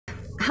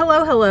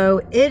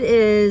Hello.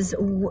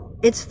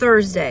 It's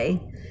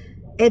Thursday.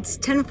 It's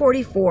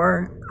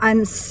 10:44.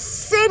 I'm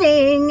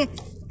sitting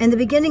in the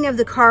beginning of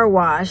the car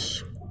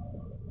wash,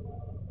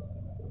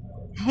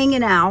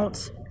 hanging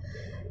out.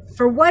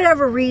 For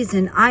whatever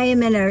reason, I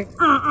am in a,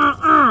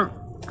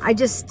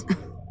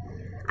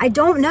 I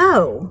don't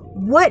know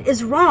what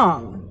is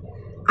wrong.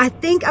 I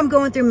think I'm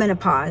going through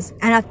menopause,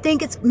 and I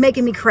think it's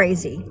making me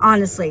crazy.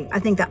 Honestly, I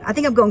think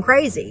I'm going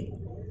crazy.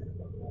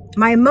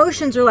 My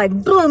emotions are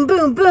like boom,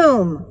 boom,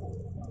 boom.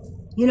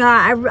 You know,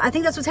 I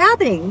think that's what's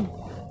happening.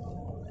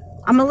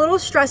 I'm a little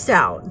stressed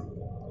out.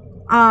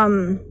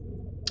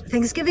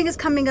 Thanksgiving is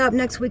coming up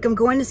next week. I'm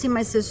going to see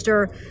my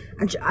sister.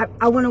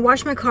 I want to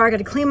wash my car. I got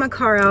to clean my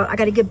car out. I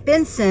got to get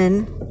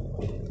Benson.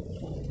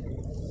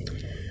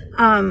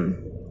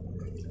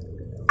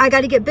 I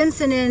got to get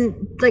Benson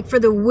in, like, for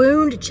the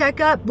wound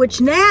checkup,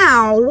 which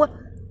now,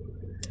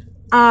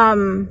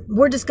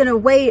 we're just going to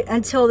wait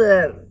until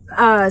the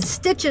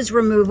stitches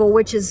removal,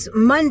 which is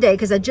Monday,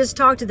 because I just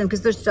talked to them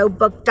because they're so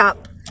booked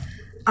up.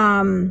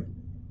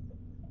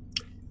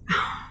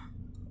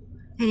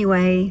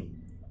 Anyway,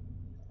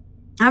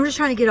 I'm just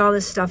trying to get all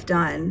this stuff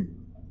done.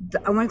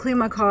 I want to clean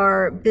my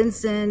car.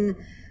 Benson,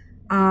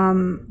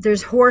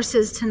 there's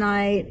horses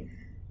tonight.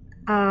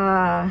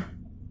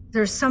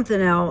 There's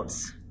something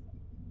else.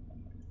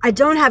 I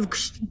don't have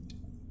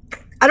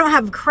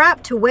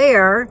crap to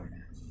wear.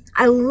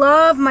 I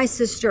love my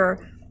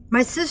sister.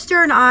 My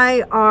sister and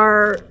I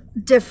are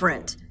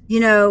different.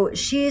 You know,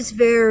 she's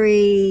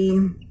very,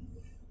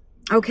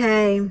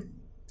 okay,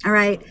 all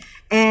right.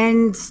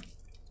 And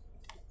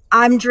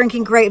I'm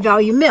drinking Great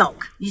Value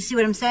milk. You see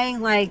what I'm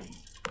saying? Like,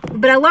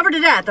 but I love her to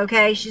death,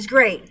 okay? She's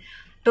great.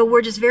 But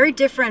we're just very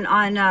different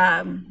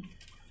on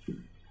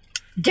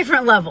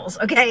different levels,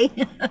 okay?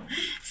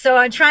 So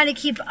I'm trying to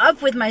keep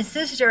up with my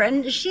sister,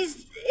 and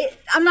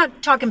I'm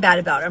not talking bad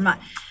about her. I'm not.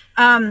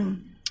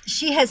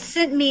 She has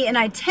sent me an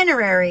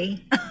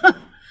itinerary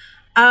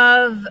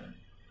of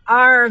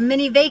our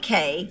mini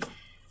vacay,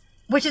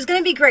 which is going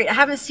to be great. I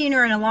haven't seen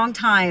her in a long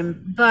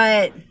time,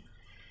 but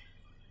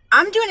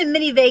I'm doing a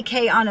mini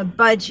vacay on a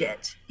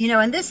budget, you know,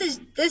 and this is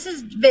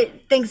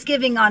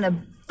Thanksgiving on a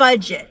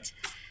budget.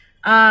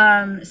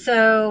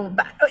 So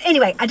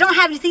anyway, I don't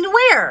have anything to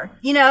wear,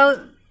 you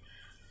know.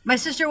 My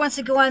sister wants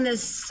to go on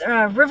this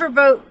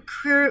riverboat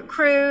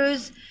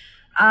cruise.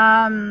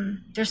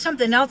 There's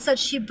something else that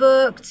she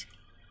booked.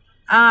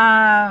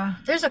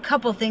 There's a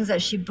couple things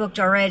that she booked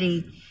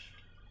already,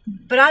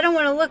 but I don't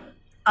want to look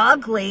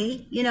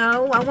ugly, you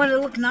know. I want to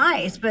look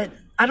nice, but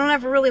I don't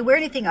ever really wear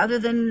anything other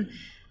than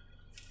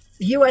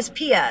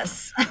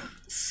USPS.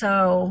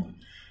 So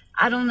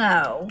I don't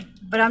know,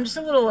 but I'm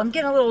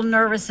getting a little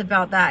nervous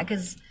about that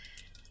because,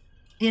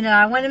 you know,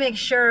 I want to make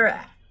sure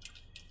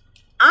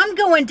I'm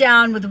going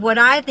down with what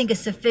I think is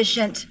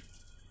sufficient.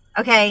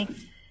 Okay.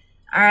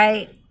 All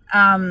right.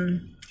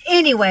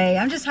 Anyway,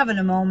 I'm just having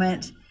a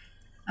moment.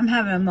 I'm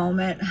having a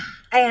moment.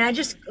 And I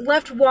just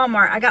left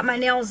Walmart. I got my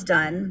nails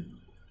done.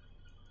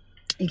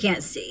 You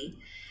can't see.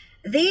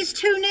 These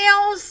two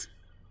nails,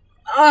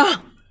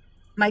 oh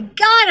my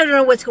God, I don't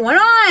know what's going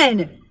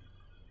on.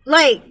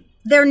 Like,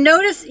 they're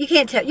you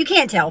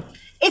can't tell.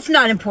 It's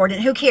not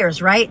important. Who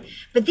cares, right?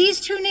 But these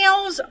two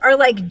nails are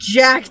like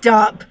jacked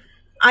up.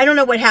 I don't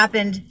know what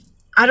happened.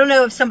 I don't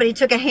know if somebody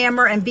took a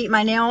hammer and beat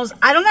my nails.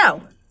 I don't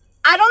know.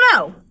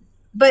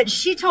 But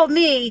she told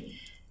me,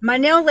 my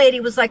nail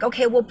lady was like,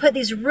 okay, we'll put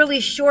these really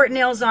short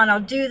nails on. I'll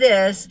do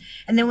this.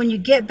 And then when you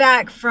get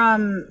back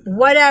from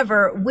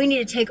whatever, we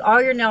need to take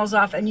all your nails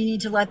off and you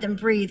need to let them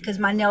breathe because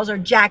my nails are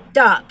jacked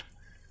up.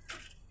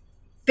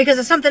 Because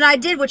of something I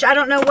did, which I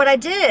don't know what I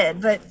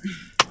did, but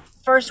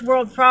first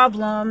world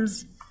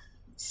problems.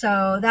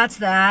 So that's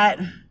that.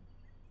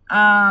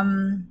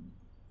 I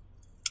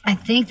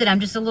think that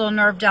I'm just a little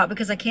nerved out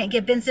because I can't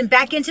get Benson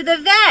back into the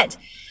vet.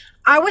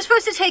 I was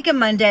supposed to take him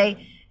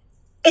Monday.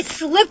 It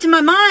slipped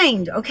my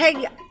mind, okay?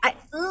 And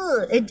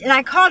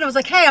I called and I was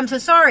like, hey, I'm so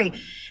sorry.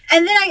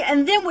 And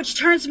then which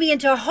turns me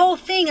into a whole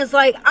thing is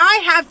like,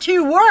 I have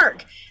to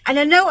work. And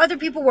I know other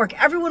people work.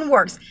 Everyone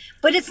works.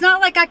 But it's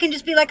not like I can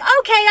just be like,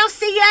 okay, I'll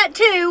see you at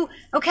 2.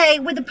 Okay,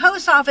 with the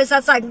post office,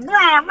 that's like,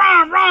 rah,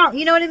 rah, rah.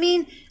 You know what I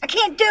mean? I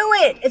can't do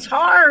it. It's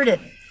hard.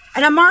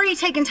 And I'm already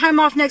taking time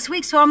off next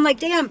week. So I'm like,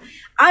 damn,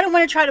 I don't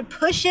want to try to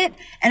push it.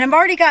 And I've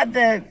already got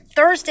the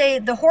Thursday,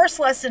 the horse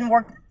lesson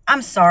work.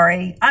 I'm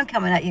sorry. I'm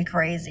coming at you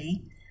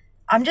crazy.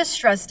 I'm just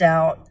stressed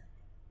out.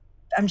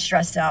 I'm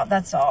stressed out.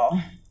 That's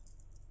all.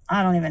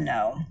 I don't even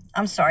know.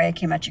 I'm sorry I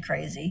came at you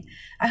crazy.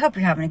 I hope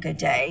you're having a good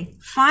day.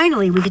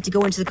 Finally, we get to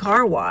go into the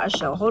car wash.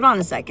 So hold on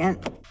a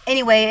second.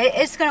 Anyway,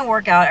 it's going to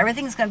work out.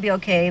 Everything's going to be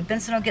okay.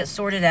 Benson will get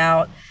sorted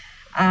out.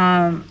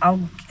 I'll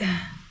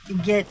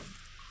get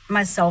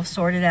myself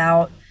sorted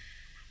out.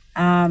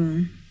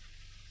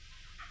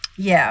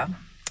 Yeah.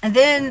 And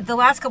then the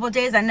last couple of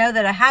days, I know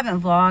that I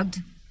haven't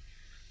vlogged,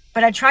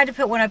 but I tried to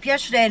put one up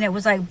yesterday and it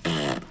was like,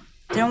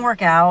 didn't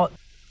work out.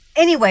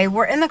 Anyway,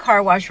 we're in the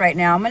car wash right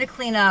now. I'm going to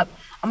clean up.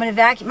 I'm going to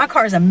vacuum. My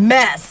car is a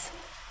mess.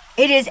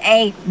 It is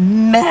a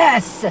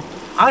mess.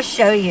 I'll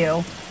show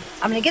you.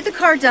 I'm gonna get the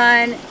car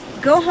done,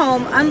 go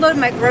home, unload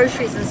my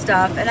groceries and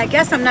stuff, and I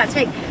guess I'm not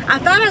taking, I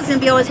thought I was gonna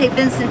be able to take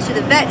Vincent to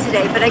the vet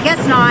today, but I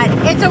guess not.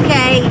 It's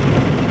okay.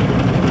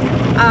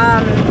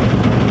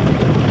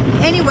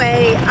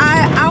 Anyway,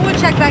 I will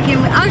check back in.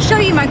 I'll show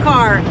you my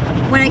car.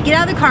 When I get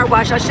out of the car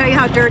wash, I'll show you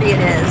how dirty it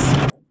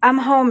is. I'm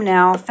home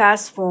now,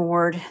 fast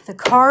forward. The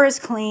car is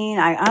clean.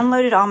 I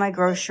unloaded all my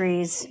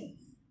groceries.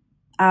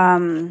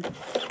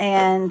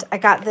 And I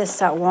got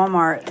this at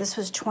Walmart. This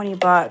was 20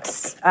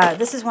 bucks.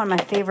 This is one of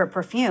my favorite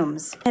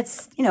perfumes.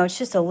 It's, you know, it's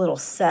just a little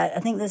set. I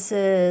think this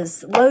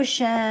is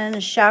lotion,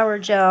 shower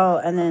gel,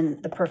 and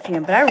then the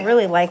perfume. But I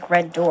really like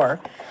Red Door.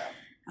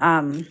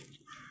 I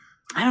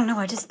don't know,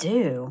 I just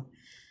do.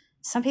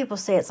 Some people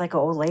say it's like an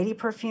old lady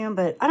perfume,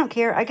 but I don't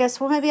care. I guess,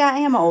 well, maybe I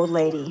am an old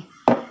lady.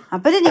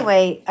 But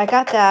anyway, I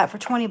got that for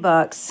 20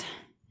 bucks.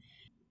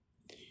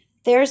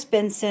 There's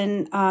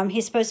Benson.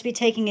 He's supposed to be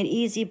taking it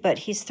easy, but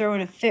he's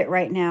throwing a fit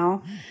right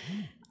now.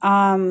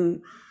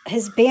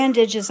 His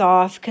bandage is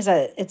off because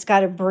it's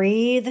got to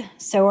breathe,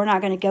 so we're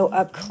not going to go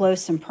up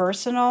close and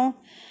personal.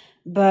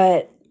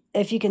 But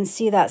if you can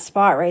see that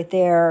spot right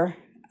there,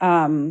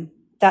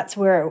 that's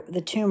where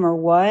the tumor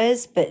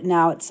was, but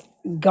now it's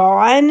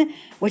gone,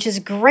 which is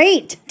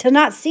great to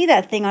not see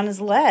that thing on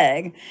his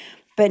leg.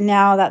 But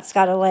now that's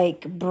got to,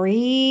 like,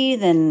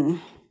 breathe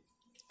and...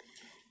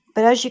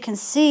 But as you can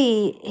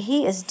see,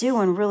 he is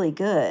doing really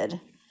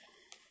good.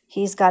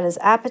 He's got his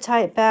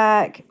appetite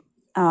back.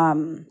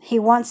 He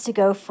wants to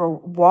go for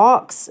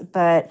walks,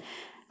 but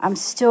I'm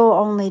still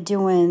only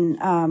doing,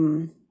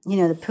 you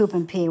know, the poop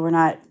and pee. We're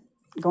not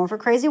going for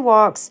crazy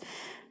walks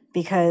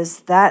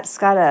because that's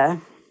got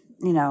to,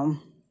 you know,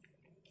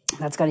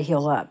 that's got to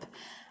heal up.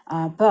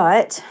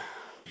 But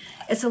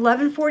it's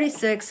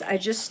 11:46. I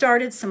just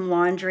started some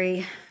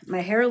laundry.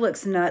 My hair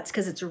looks nuts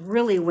because it's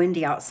really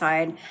windy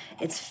outside.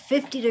 It's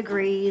 50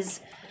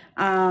 degrees.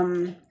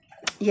 Yeah,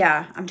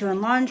 I'm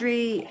doing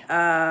laundry.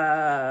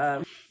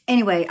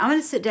 Anyway, I'm going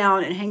to sit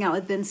down and hang out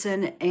with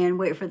Benson and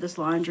wait for this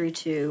laundry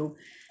to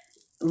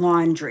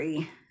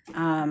laundry.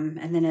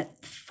 And then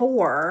at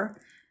 4,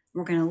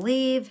 we're going to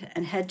leave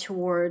and head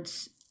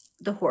towards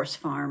the horse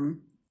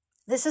farm.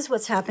 This is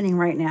what's happening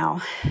right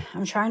now.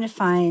 I'm trying to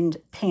find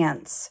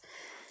pants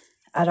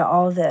out of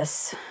all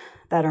this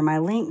that are my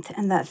length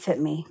and that fit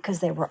me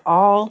because they were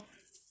all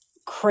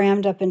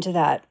crammed up into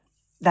that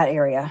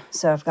area.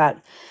 So I've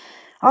got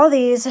all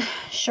these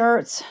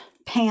shirts,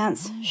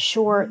 pants,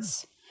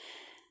 shorts.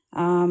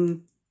 I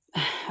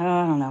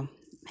don't know.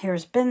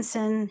 Here's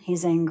Benson.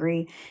 He's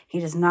angry.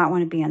 He does not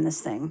want to be in this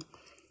thing.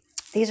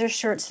 These are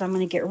shirts that I'm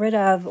going to get rid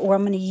of or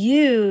I'm going to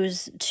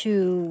use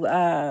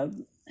to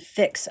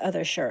fix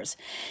other shirts.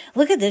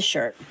 Look at this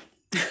shirt.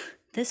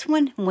 This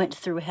one went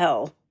through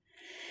hell.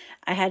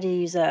 I had to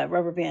use a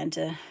rubber band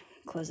to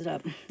close it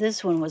up.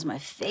 This one was my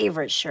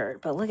favorite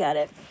shirt, but look at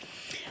it.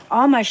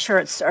 All my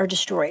shirts are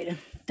destroyed.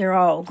 They're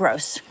all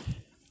gross.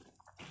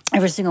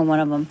 Every single one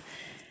of them.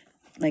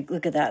 Like,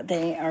 look at that.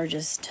 They are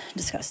just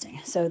disgusting.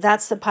 So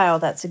that's the pile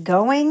that's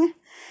going.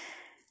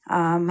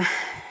 Now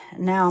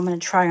I'm going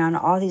to try on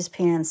all these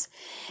pants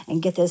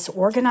and get this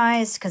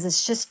organized because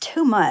it's just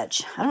too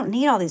much. I don't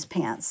need all these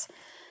pants.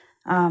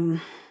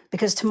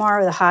 Because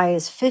tomorrow the high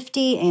is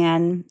 50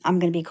 and I'm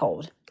going to be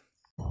cold.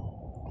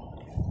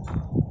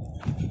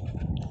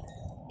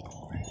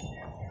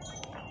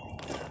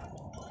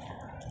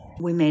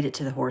 We made it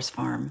to the horse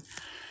farm.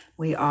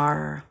 We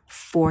are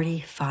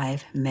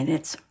 45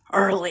 minutes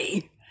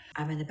early.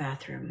 I'm in the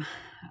bathroom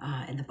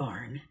in the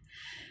barn.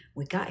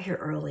 We got here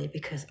early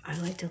because I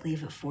like to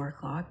leave at 4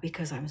 o'clock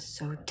because I'm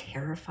so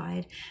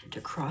terrified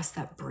to cross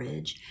that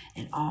bridge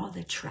and all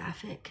the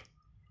traffic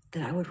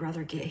that I would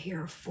rather get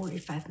here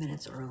 45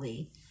 minutes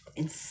early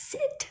and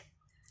sit.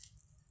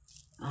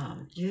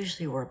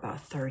 Usually we're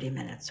about 30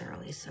 minutes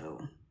early,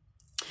 so.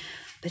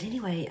 But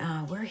anyway,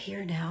 we're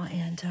here now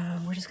and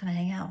we're just gonna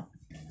hang out.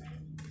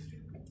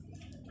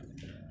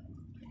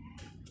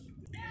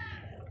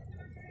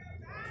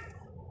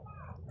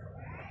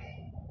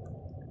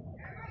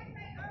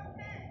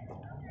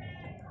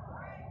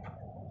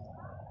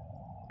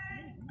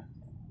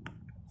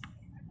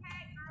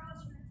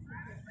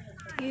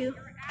 You?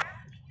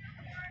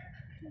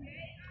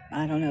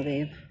 I don't know,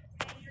 babe.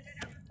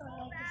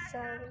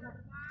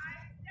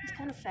 It's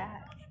kind of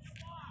fat.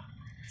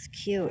 It's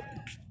cute.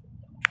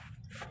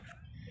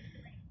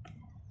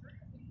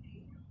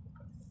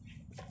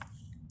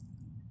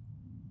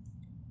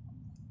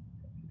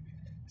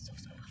 So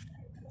soft.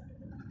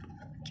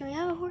 Can we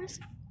have a horse?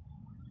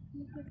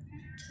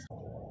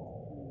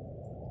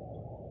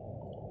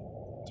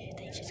 Do you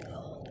think she's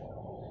cold?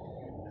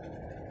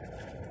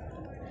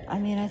 I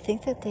mean, I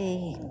think that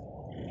they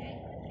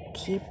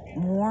keep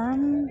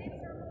warm.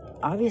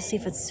 Obviously,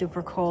 if it's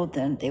super cold,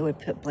 then they would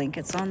put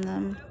blankets on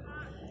them.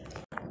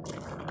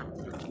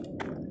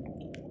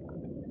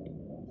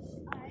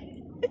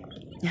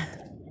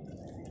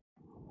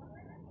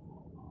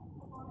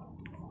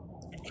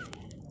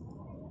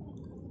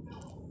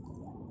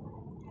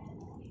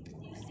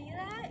 You see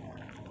that?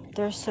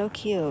 They're so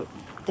cute.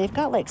 They've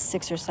got like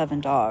 6 or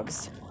 7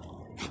 dogs.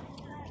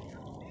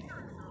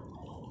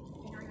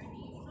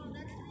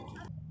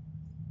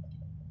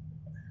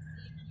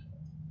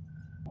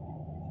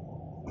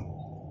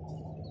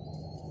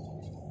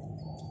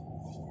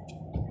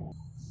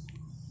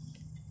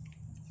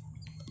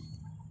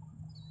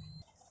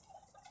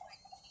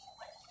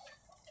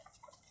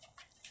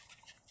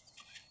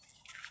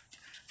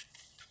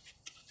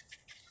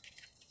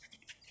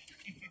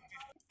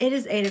 It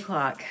is 8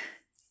 o'clock.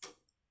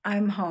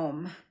 I'm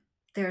home.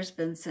 There's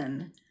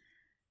Benson.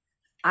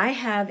 I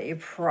have a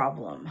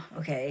problem,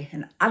 okay?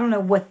 And I don't know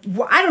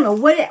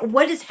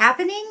what is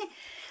happening.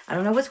 I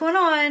don't know what's going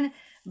on,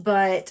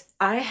 but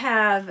I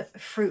have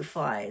fruit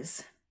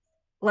flies.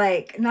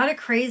 Like, not a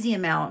crazy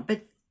amount, but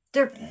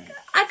they're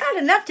I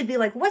got enough to be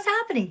like, what's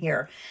happening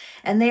here?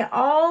 And they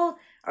all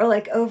are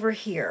like over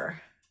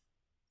here.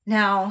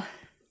 Now,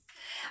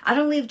 I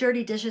don't leave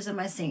dirty dishes in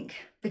my sink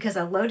because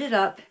I load it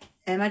up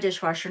in my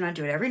dishwasher and I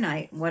do it every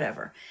night,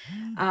 whatever.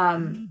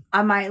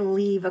 I might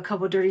leave a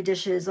couple dirty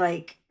dishes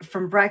like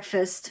from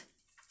breakfast,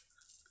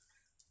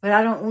 but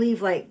I don't leave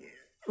like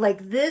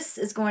this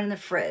is going in the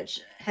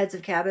fridge, heads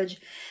of cabbage.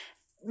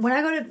 When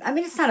I go to, I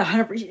mean, it's not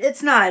 100%,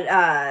 it's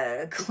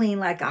not clean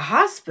like a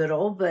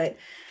hospital, but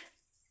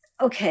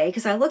okay,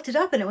 because I looked it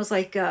up and it was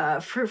like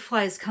fruit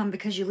flies come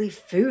because you leave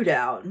food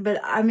out.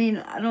 But I mean,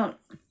 I don't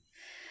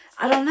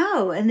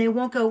know, and they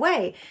won't go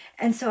away.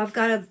 And so I've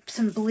got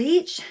some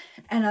bleach,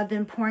 and I've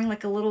been pouring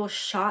like a little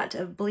shot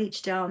of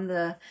bleach down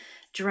the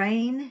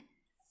drain.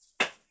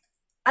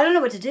 I don't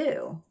know what to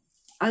do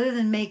other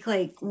than make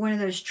like one of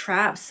those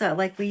traps that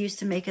like we used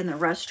to make in the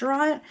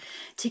restaurant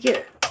to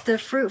get the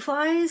fruit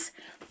flies.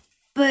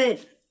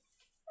 But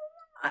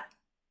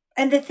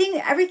and the thing,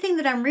 everything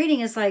that I'm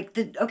reading is like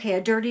okay,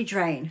 a dirty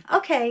drain.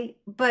 Okay,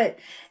 but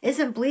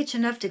isn't bleach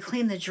enough to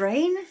clean the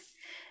drain?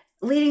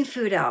 Leaving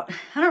food out.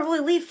 I don't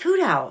really leave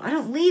food out. I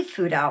don't leave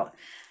food out.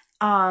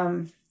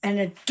 And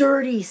a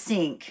dirty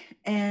sink.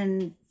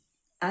 And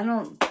I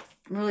don't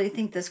really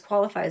think this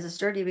qualifies as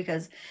dirty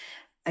because,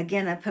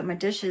 again, I put my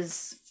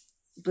dishes,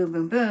 boom,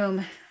 boom,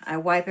 boom. I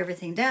wipe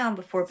everything down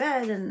before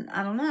bed, and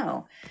I don't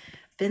know.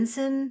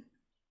 Benson,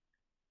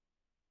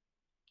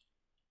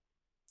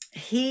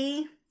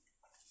 he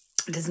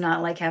does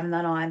not like having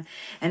that on.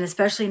 And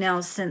especially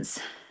now since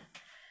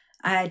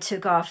I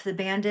took off the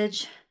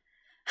bandage,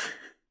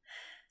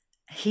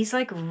 he's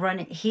like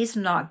running. He's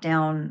knocked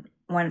down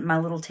my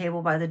little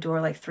table by the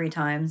door like 3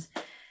 times.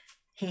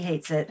 He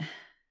hates it.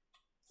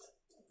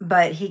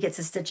 But he gets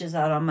his stitches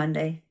out on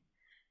Monday.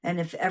 And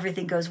if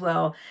everything goes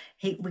well,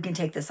 we can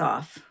take this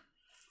off.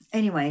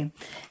 Anyway,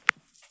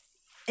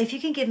 if you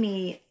can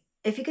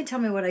tell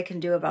me what I can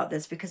do about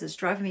this, because it's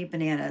driving me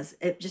bananas.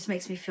 It just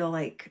makes me feel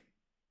like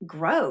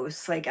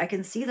gross. Like I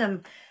can see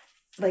them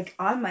like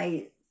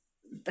I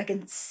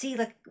can see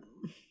like,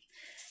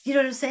 you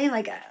know what I'm saying?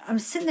 Like I'm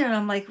sitting there and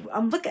I'm like,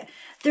 I'm looking,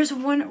 there's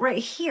one right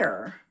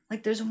here.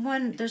 Like there's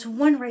one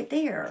right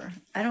there.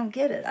 I don't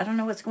get it. I don't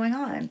know what's going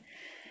on.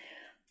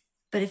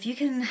 But if you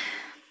can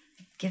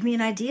give me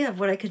an idea of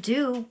what I could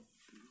do,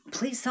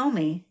 please tell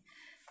me,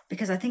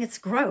 because I think it's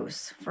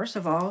gross. First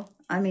of all,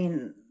 I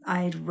mean,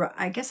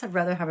 I guess I'd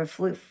rather have a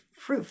fruit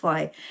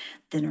fly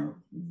than a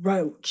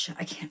roach.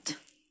 I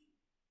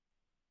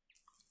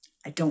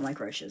don't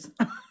like roaches.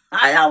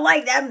 I don't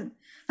like them.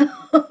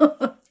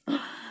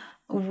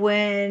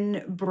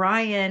 When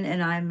Brian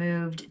and I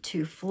moved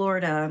to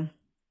Florida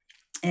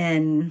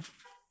in,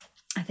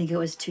 I think it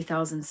was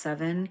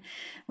 2007,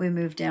 we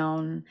moved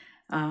down.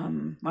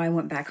 I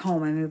went back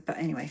home. I moved,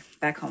 anyway,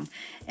 back home,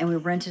 and we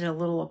rented a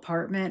little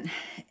apartment,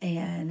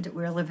 and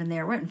we were living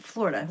there. We're in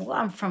Florida. Well,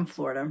 I'm from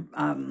Florida,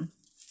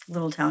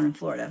 little town in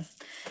Florida,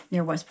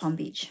 near West Palm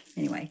Beach.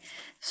 Anyway,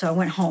 so I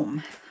went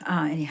home.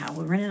 Anyhow,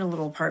 we rented a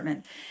little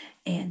apartment,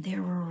 and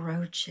there were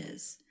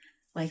roaches,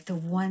 like the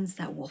ones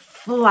that will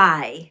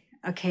fly.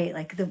 Okay,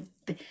 like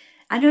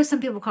I know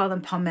some people call them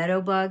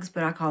palmetto bugs,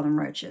 but I call them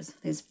roaches.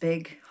 These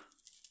big.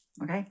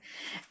 Okay.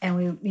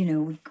 And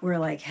we're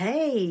like,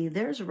 hey,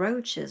 there's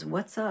roaches.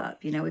 What's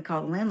up? We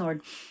call the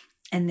landlord.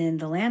 And then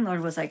the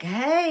landlord was like,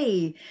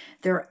 hey,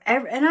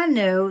 and I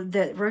know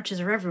that roaches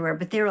are everywhere,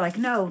 but they were like,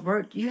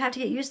 no, you have to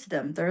get used to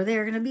them. They're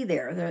going to be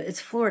there. It's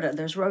Florida.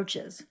 There's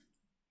roaches.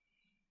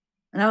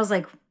 And I was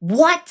like,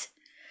 what?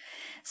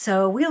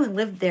 So we only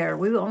lived there.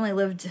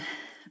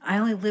 I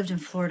only lived in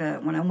Florida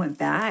when I went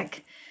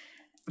back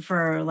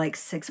for like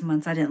 6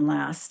 months. I didn't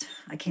last.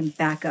 I came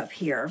back up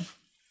here.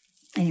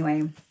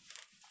 Anyway,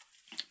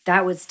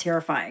 that was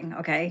terrifying,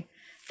 okay?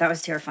 That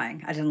was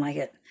terrifying. I didn't like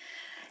it.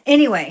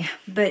 Anyway,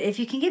 but if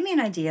you can give me an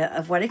idea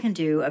of what I can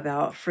do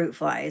about fruit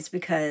flies,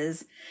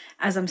 because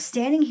as I'm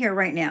standing here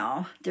right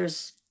now,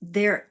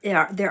 there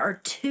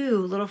are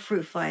 2 little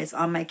fruit flies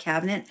on my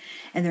cabinet,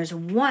 and there's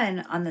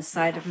one on the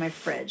side of my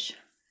fridge.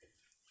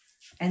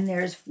 And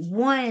there's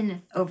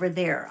one over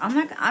there.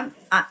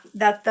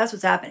 That's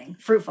what's happening.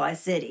 Fruit fly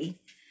city.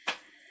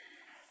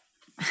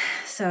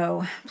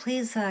 So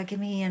please give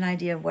me an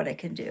idea of what I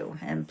can do.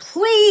 And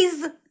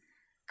please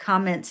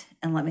comment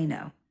and let me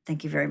know.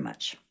 Thank you very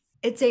much.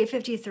 It's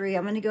 8:53.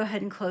 I'm going to go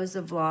ahead and close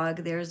the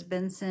vlog. There's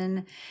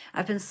Benson.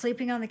 I've been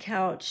sleeping on the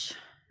couch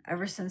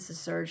ever since the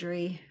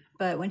surgery.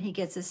 But when he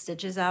gets his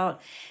stitches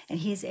out and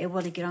he's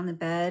able to get on the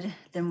bed,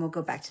 then we'll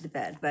go back to the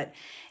bed. But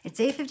it's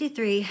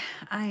 8:53.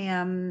 I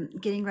am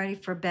getting ready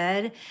for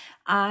bed.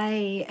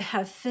 I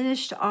have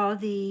finished all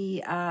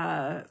the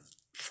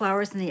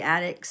Flowers in the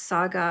Attic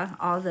saga,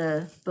 all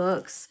the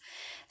books.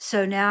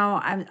 So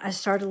now I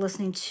started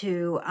listening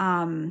to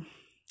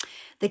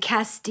the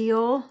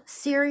Castile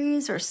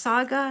series or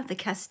saga, the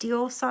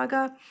Castile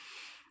saga.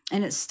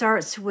 And it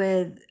starts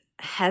with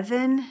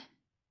Heaven.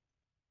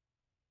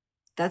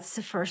 That's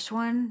the first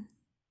one.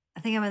 I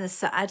think I'm in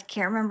I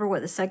can't remember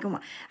what the second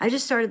one. I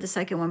just started the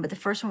second one, but the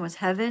first one was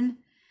Heaven.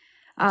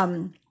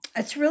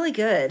 It's really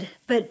good.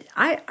 But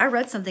I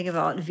read something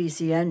about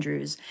VC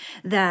Andrews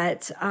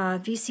that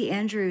VC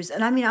Andrews,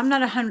 and I mean, I'm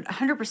not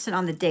 100%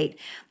 on the date,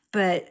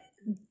 but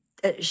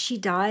she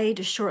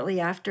died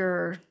shortly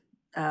after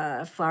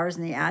Flowers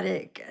in the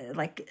Attic,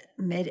 like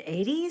mid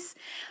 80s.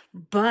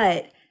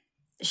 But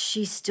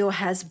she still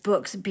has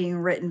books being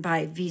written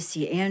by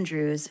VC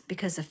Andrews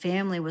because the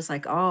family was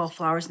like, oh,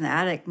 Flowers in the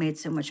Attic made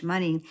so much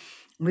money.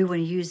 We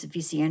want to use the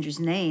VC Andrews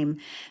name.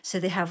 So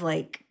they have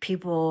like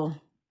people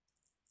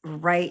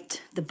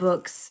write the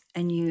books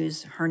and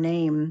use her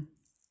name.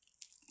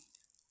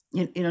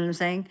 You know what I'm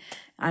saying?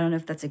 I don't know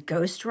if that's a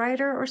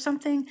ghostwriter or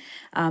something,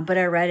 but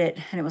I read it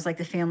and it was like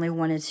the family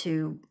wanted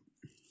to.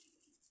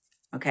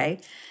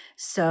 Okay.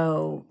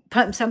 So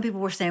some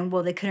people were saying,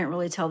 well, they couldn't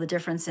really tell the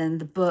difference in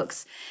the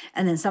books.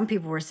 And then some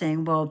people were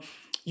saying, well,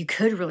 you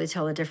could really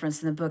tell the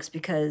difference in the books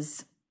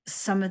because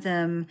some of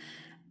them,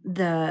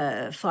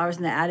 the Flowers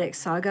in the Attic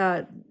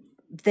saga,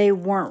 they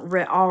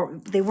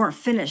weren't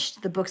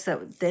finished. The books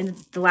the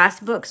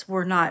last books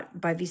were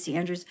not by VC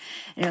Andrews,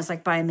 and it was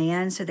like by a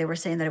man. So they were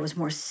saying that it was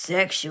more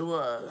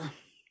sexual,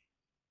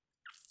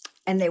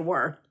 and they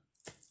were.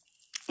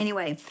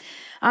 Anyway,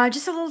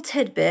 just a little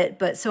tidbit.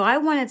 But so I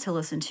wanted to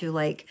listen to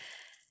like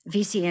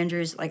VC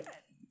Andrews, like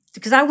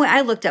because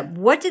I looked up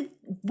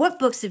what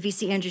books did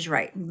VC Andrews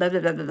write? Blah blah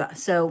blah blah blah.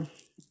 So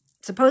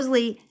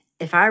supposedly,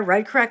 if I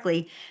read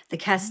correctly, the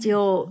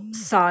Castile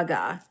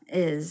saga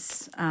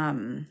is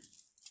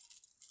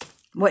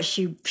what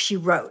she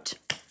wrote.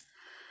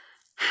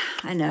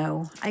 I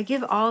know I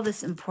give all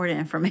this important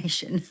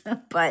information,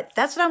 but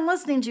that's what I'm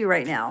listening to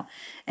right now,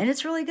 and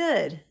it's really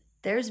good.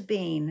 There's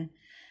Bean.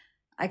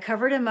 I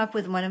covered him up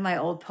with one of my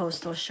old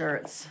postal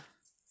shirts.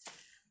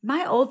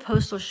 My old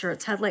postal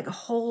shirts had like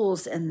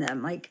holes in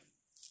them. Like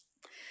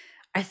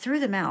I threw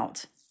them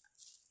out.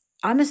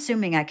 I'm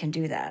assuming I can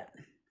do that,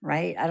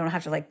 right? I don't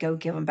have to like go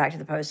give them back to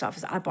the post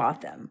office. I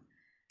bought them.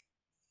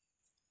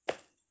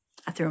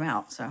 I threw them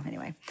out. So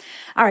anyway,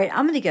 all right,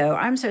 I'm going to go.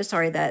 I'm so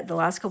sorry that the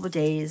last couple of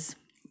days,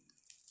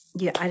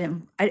 yeah,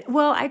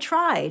 I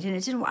tried and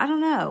it didn't, I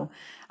don't know.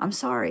 I'm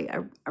sorry.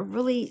 I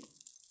really,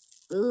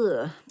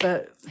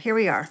 but here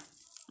we are.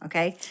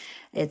 Okay.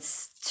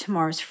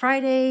 Tomorrow's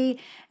Friday.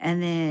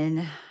 And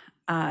then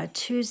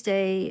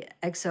Tuesday,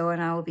 EXO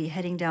and I will be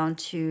heading down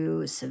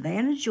to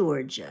Savannah,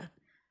 Georgia.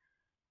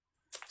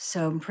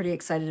 So I'm pretty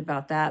excited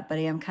about that, but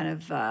I am kind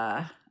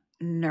of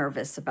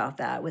nervous about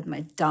that with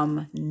my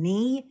dumb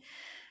knee.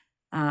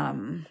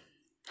 How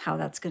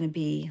that's going to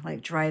be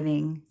like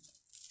driving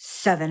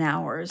 7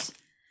 hours.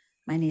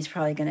 My knee's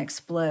probably going to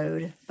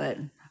explode, but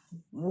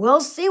we'll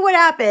see what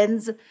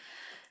happens.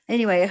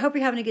 Anyway, I hope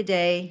you're having a good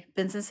day.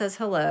 Benson says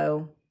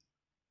hello.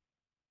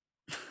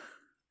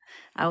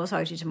 I will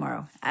talk to you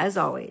tomorrow. As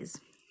always,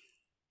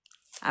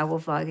 I will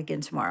vlog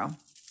again tomorrow.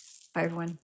 Bye, everyone.